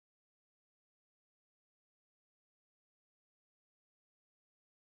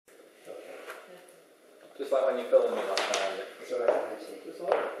Just like when you filmed me last time. It's alright, actually. Just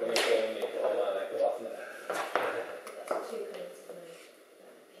like when you filmed me, I might make it off. That's 2 colours for me.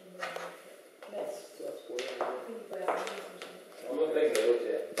 That's weird. I wouldn't think it, would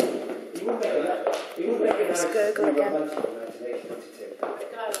you? You wouldn't make it nice. Gurgle again. Romantic in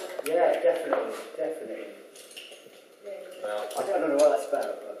 1982. Yeah, definitely. Well, I don't know what that's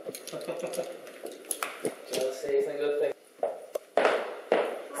about, but... jealousy isn't a good thing.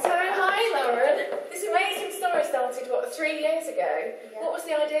 So, hi Lauren. This amazing story started, what, 3 years ago? Yeah. What was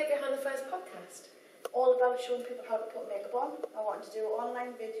the idea behind the first podcast? All about showing people how to put makeup on. I wanted to do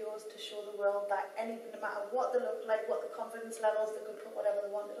online videos to show the world that no matter what they look like, what the confidence levels, they could put whatever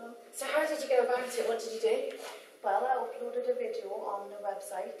they wanted on. So how did you go about it? What did you do? Well, I uploaded a video on the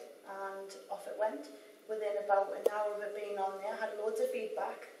website and off it went. Within about an hour of it being on there, I had loads of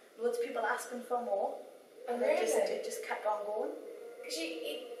feedback, loads of people asking for more. Oh, And really? it just kept on going. Because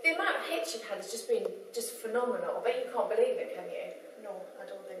the amount of hits you've had has just been phenomenal. I bet you can't believe it, can you? No, I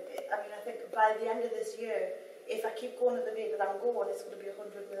don't think it. I mean, I think by the end of this year, if I keep going at the rate that I'm going, it's going to be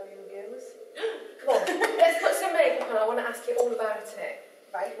 100 million views. Come on, let's put some makeup on. I want to ask you all about it.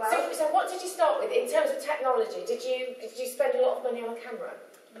 Right, well... So what did you start with in terms of technology? Did you spend a lot of money on a camera?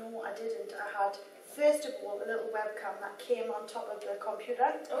 No, I didn't. I had, first of all, a little webcam that came on top of the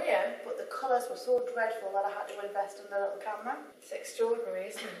computer. Oh yeah? But the colours were so dreadful that I had to invest in the little camera. It's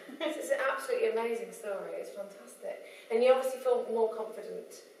extraordinary, isn't it? It's an absolutely amazing story. It's fantastic. And you obviously feel more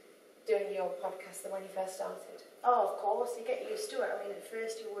confident doing your podcast than when you first started. Oh, of course, you get used to it. I mean, at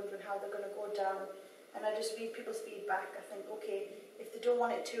first you're wondering how they're going to go down. And I just read people's feedback. I think, okay, if they don't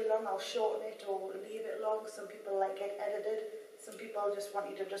want it too long, I'll shorten it or leave it long. Some people like it edited. Some people just want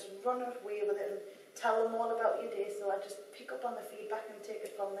you to just run away with it and tell them all about your day. So I just pick up on the feedback and take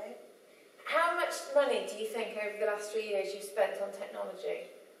it from there. How much money do you think over the last 3 years you've spent on technology?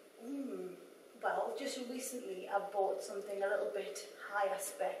 Well, just recently I bought something a little bit higher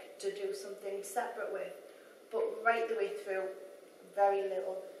spec to do something separate with. But right the way through, very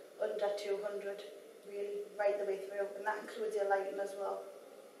little, under 200, really, right the way through. And that includes your lighting as well.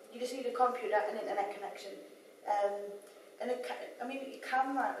 You just need a computer and internet connection. I mean, your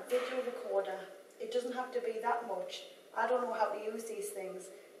camera, a video recorder, it doesn't have to be that much. I don't know how to use these things.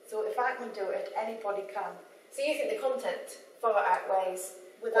 So if I can do it, anybody can. So you think the content far outweighs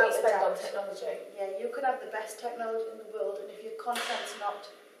what Without you spend a on doubt. technology? Yeah, you could have the best technology in the world, and if your content's not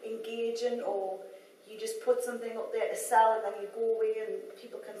engaging, or you just put something up there to sell and then you go away and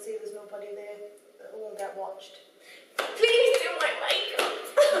people can see there's nobody there, it won't get watched. Please do my makeup!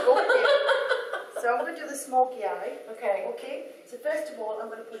 Okay. So I'm going to do the smoky eye. Okay. Okay. So first of all, I'm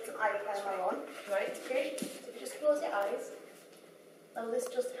going to put some eye primer on. Right. Okay. So if you just close your eyes. Now this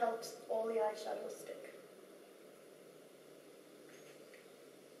just helps all the eyeshadows stick.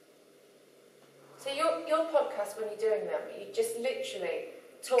 So your podcast, when you're doing them, you're just literally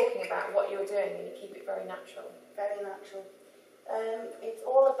talking about what you're doing and you keep it very natural. Very natural. It's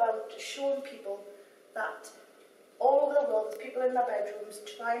all about showing people that all over the world there's people in their bedrooms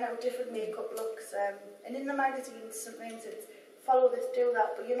trying out different makeup looks. And in the magazines sometimes it's follow this, do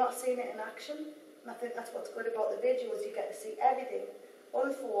that, but you're not seeing it in action. And I think that's what's good about the videos. You get to see everything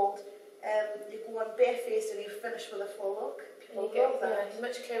unfold. You go on barefaced and you finish with a full look. And you get a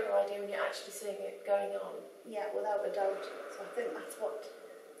much clearer idea when you're actually seeing it going on. Yeah, without a doubt. So I think that's what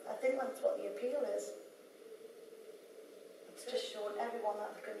the appeal is. It's just showing everyone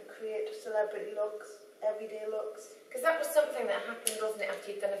that they can create celebrity looks, everyday looks. Because that was something that happened, wasn't it,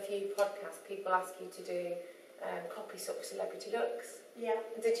 after you'd done a few podcasts? People ask you to do copy sort of celebrity looks. Yeah.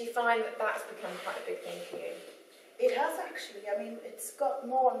 Did you find that that's become quite a big thing for you? It has actually. I mean, it's got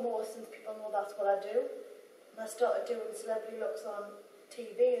more and more since people know that's what I do. And I started doing celebrity looks on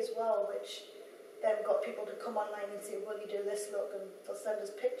TV as well, which then got people to come online and say, will you do this look? And they'll send us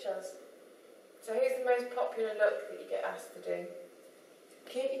pictures. So who's the most popular look that you get asked to do?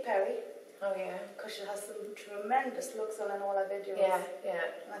 Katy Perry. Oh yeah. Because she has some tremendous looks on in all her videos. Yeah, yeah.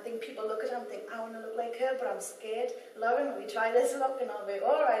 And I think people look at her and think, I want to look like her, but I'm scared. Lauren, will you try this look? And I'll be,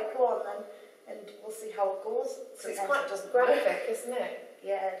 all right, go on then. And we'll see how it goes. So it's quite just graphic, isn't it?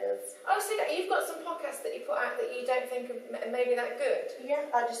 Yeah, it is. Oh, so you've got some podcasts that you put out that you don't think are maybe that good? Yeah,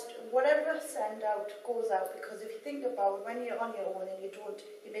 whatever I send out goes out, because if you think about it, when you're on your own and you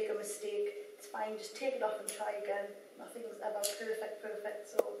make a mistake, it's fine, just take it off and try again. Nothing's ever perfect.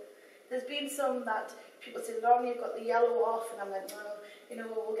 So there's been some that people say, Lauren, you've got the yellow off, and I'm like, well,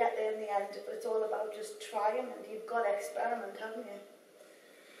 we'll get there in the end, but it's all about just trying, and you've got to experiment, haven't you?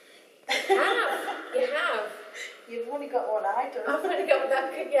 You have. You've only got one eye, don't you? I've only got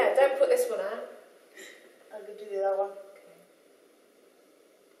that. Yeah, don't put this one out. I'll go do the other one. Okay.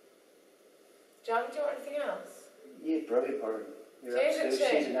 John, do you want anything You're brilliant, Warren.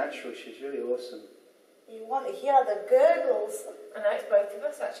 She's a natural. She's really awesome. You want to hear the gurgles. I know, it's both of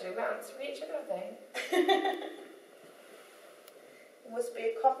us actually. We're answering each other, I think. It must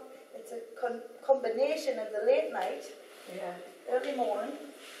be it's a combination of the late night, Yeah. early morning.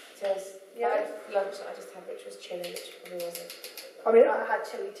 It is. Yeah. Lunch that I just had, which was chilli, which probably wasn't. I mean, I had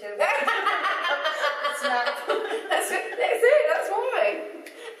chilli too. Snack. That's it, that's why.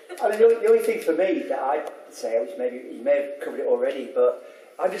 I mean, the only thing for me that I'd say, which maybe you may have covered it already, but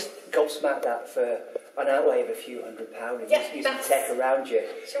I just gobsmacked that for an outlay of a few £100 and using tech around you.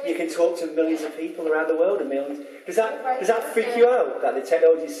 You can talk to millions of people around the world and millions. Does that freak you out, that the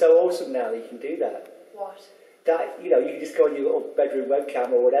technology is so awesome now that you can do that? What? That, you can just go on your little bedroom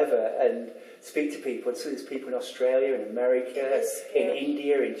webcam or whatever and speak to people. And so there's people in Australia, in America, in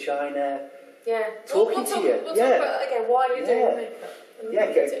India, in China. Yeah. Talking to you. We'll talk about it again while you're doing the makeup. Yeah,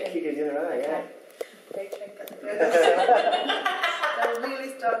 keep doing the other eye, yeah. Big drink at the They're really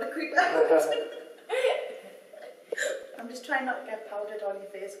starting to creep out. I'm just trying not to get powdered on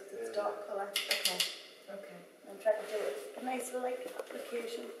your face because it's dark colour. Okay. I'm trying to do it. A nice like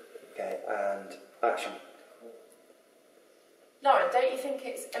application. Okay, and action. Lauren, don't you think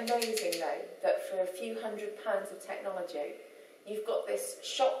it's amazing though that for a few £100s of technology, you've got this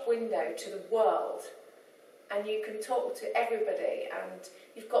shop window to the world, and you can talk to everybody, and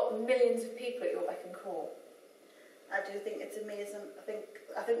you've got millions of people at your beck and call? I do think it's amazing.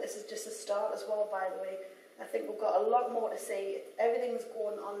 I think this is just a start as well, by the way. I think we've got a lot more to see. Everything's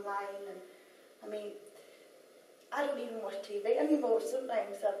going online, and I mean, I don't even watch TV anymore.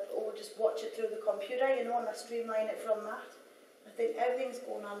 Sometimes I'll just watch it through the computer, and I streamline it from that. I think everything's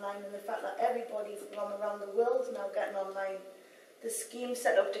going online, and the fact that everybody from around the world is now getting online. The scheme's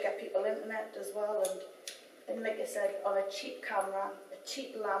set up to get people internet as well, and like I said, on a cheap camera, a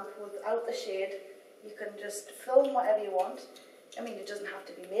cheap lamp without the shade, you can just film whatever you want. I mean, it doesn't have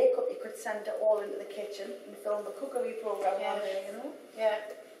to be makeup. You could send it all into the kitchen and film a cookery program on there, Yeah.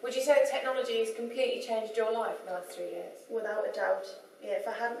 Would you say that technology has completely changed your life in the last 3 years? Without a doubt. Yeah, if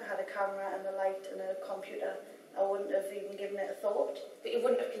I hadn't had a camera and a light and a computer, I wouldn't have even given it a thought. But you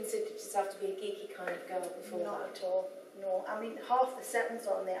wouldn't have considered yourself to be a geeky kind of girl before Not that? at all. No. I mean, half the settings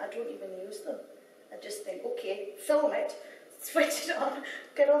on there, I don't even use them. I just think, okay, film it, switch it on,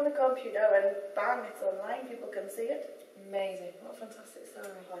 get on the computer, and bang, it's online. People can see it. Amazing. What a fantastic story.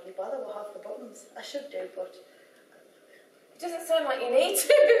 Hardly bother with half the buttons. I should do, but it doesn't sound like you need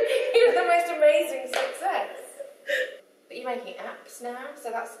to. You're the most amazing success. But you're making apps now,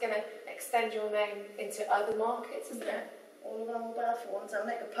 so that's going to extend your name into other markets, isn't it? All of our mobile phones. I'm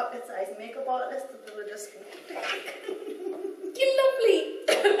like a pocket-sized makeup artist that will just... You're lovely!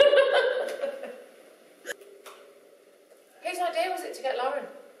 Whose idea was it to get Lauren?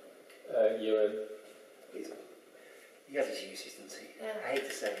 Ewan. He has his uses, doesn't he? Yeah. I hate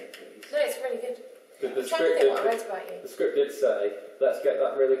to say it, but No, it's really good. The I'm trying to think what I read about you. The script did say, let's get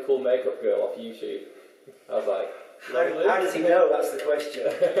that really cool makeup girl off YouTube. I was like, how does he know? That's the question.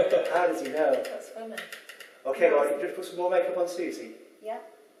 How does he know? That's funny. Okay, well, you just put some more makeup on Suzi. Yeah.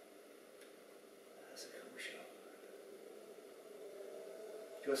 That's a cool shot.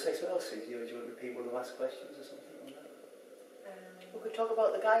 Do you want to say something else, Suzi? Or do you want to repeat one of the last questions or something on that? We could talk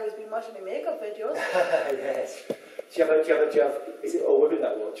about the guy who's been watching my makeup videos. Yes. Do you have, is it all women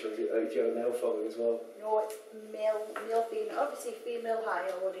that watch, or do you have a male following as well? No, it's male, female. Obviously female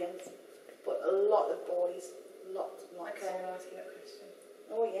higher audience, but a lot of boys. Lots and lots. Okay, I'll ask you that question.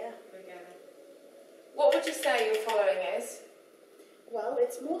 Oh yeah. Okay then. What would you say your following is? Well,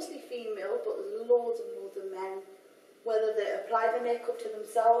 it's mostly female, but there's loads and loads of men. Whether they apply the makeup to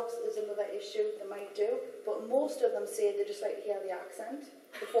themselves is another issue, they might do. But most of them say they just like to hear the accent.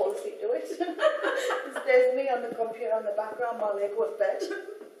 They fall asleep to it. There's me on the computer in the background while they go to bed.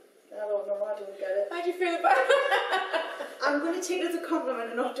 I don't know, I don't get it. How do you feel about it? I'm going to take it as a compliment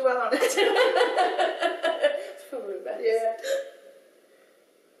and not dwell on it. It's probably best. Yeah.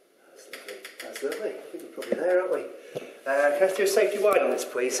 That's lovely. That's lovely. I think we're probably there, aren't we? Can I do a safety wide on this,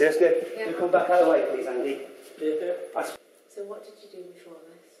 please? So Yeah. you come back out of the way, please, Andy. yeah. So what did you do before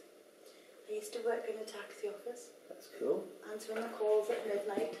this? I used to work in a taxi office, That's cool. answering the calls at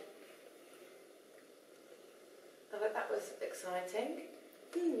midnight. I bet that was exciting.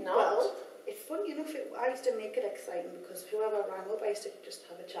 Well, it's funny enough, I used to make it exciting because whoever rang up, I used to just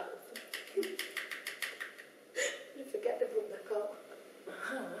have a chat with them. I forget to book the call.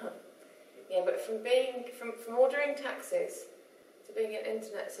 Yeah, but from ordering taxis to being an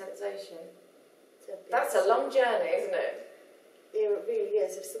internet sensation, that's a long journey, isn't it? Yeah, it really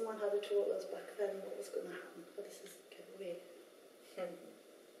is. If someone had told us back then what was going to happen, but this is get away.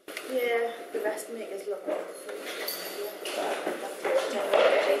 Yeah, the rest makers look like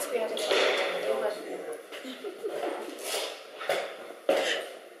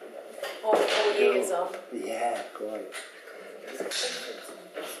all years on. Yeah, great.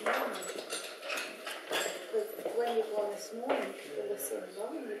 When you go on this morning, people were saying,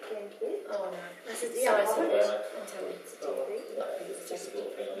 "Well, you can't wait." Oh no. I said, Sorry, "Yeah, I sorry. haven't." Until it's TV. Actually,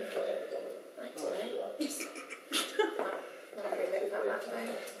 not really look like that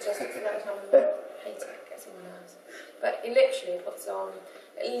though. Just for that time I hate it, get someone else. But it literally puts on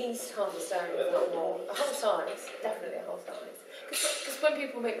at least half a stone, if not more. A whole size, definitely a whole size. Because when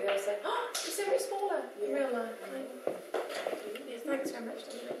people meet me, they'll say, "Oh, you're so much smaller in real life." Yeah, thanks very much.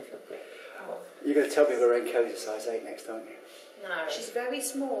 Doesn't make me feel good. You're going to tell me we're in Kelly's a size 8 next, aren't you? No. She's very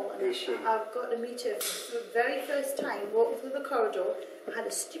small, and Is she? I've got to meet her for the very first time, walking through the corridor. I had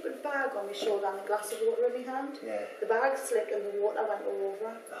a stupid bag on my shoulder and a glass of water in my hand. Yeah. The bag slipped and the water went all over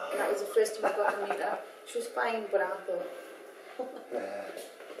her. And that was the first time I got to meet her. She was fine, but I thought, Who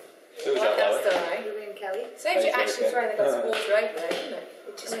was that, That's Laurie? all right. Lorraine Kelly. Saves you actually throwing the glass of water over there, isn't it?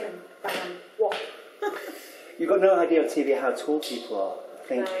 It just went bam, whop. You've got no idea on TV how tall people are.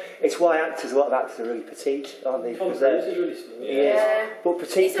 I think No. it's why actors, a lot of actors are really petite, aren't they? Tom Because Cruise is really small. he is. Yeah. But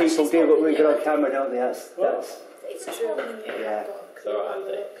petite He's actually people do smaller look than really good you. on camera, don't they? That's It's a small one. yeah. So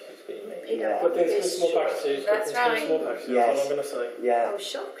Andy, she's being me. Yeah. Put things in small packages. That's right. Small packages. Yes. That's all I'm going to say. I Yeah. was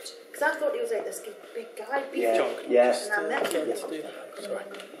shocked. Because I thought he was like this big guy, big Yeah. Chunk. Yeah. Just, And I met him. let's do that. Sorry.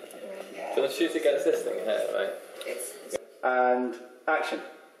 Yeah. So let's shoot against this thing here, right? It's And action.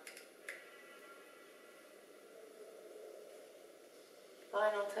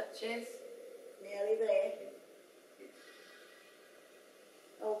 final touches. Nearly there.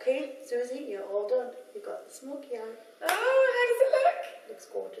 Okay, Suzi, you're all done. You've got the smoky eye. Oh, how does it look? Looks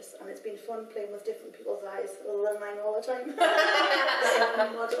gorgeous, and it's been fun playing with different people's eyes, other than mine all the time.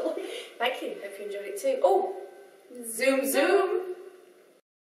 Model. Thank you. Hope you enjoyed it too. Oh, zoom, zoom.